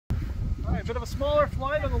All right, a bit of a smaller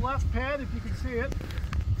flight on the left pad, if you can see it.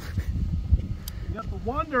 You got the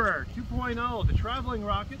Wanderer 2.0, the traveling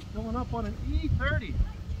rocket, going up on an E30.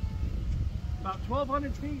 About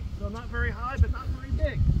 1,200 feet, so not very high, but not very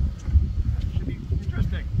big. Should be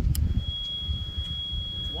interesting.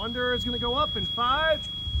 Wanderer is going to go up in 5,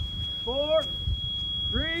 4,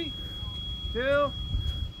 3, 2,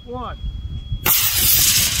 1.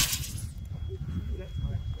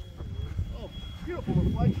 Oh, beautiful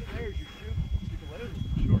reflection there as you shoot. You can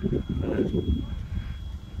let it short.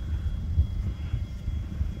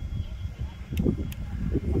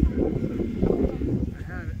 I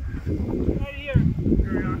had it. Right here.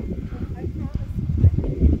 Carry on.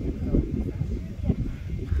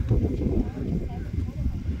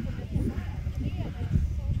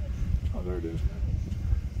 Oh, there it is.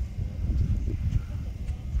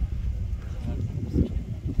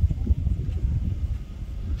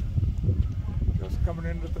 Just coming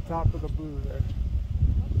into the top of the blue there.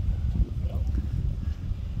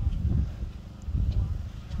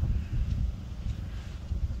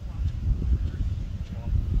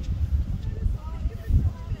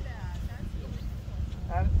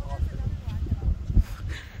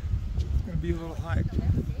 It's going to be a little high.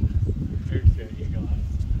 Very good, you go on.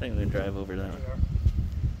 I think we can drive over that. Is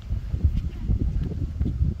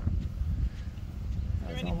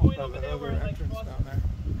there any point over there where like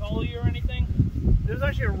follow you or anything? There's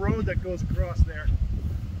actually a road that goes across there.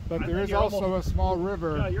 But there is also a small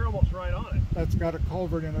river. Yeah, you're almost right on it. That's got a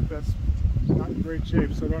culvert in it that's not in great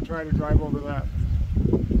shape, so don't try to drive over that.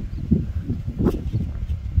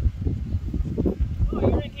 Oh,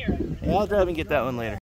 you're in here. Yeah, I'll drive and get that one later.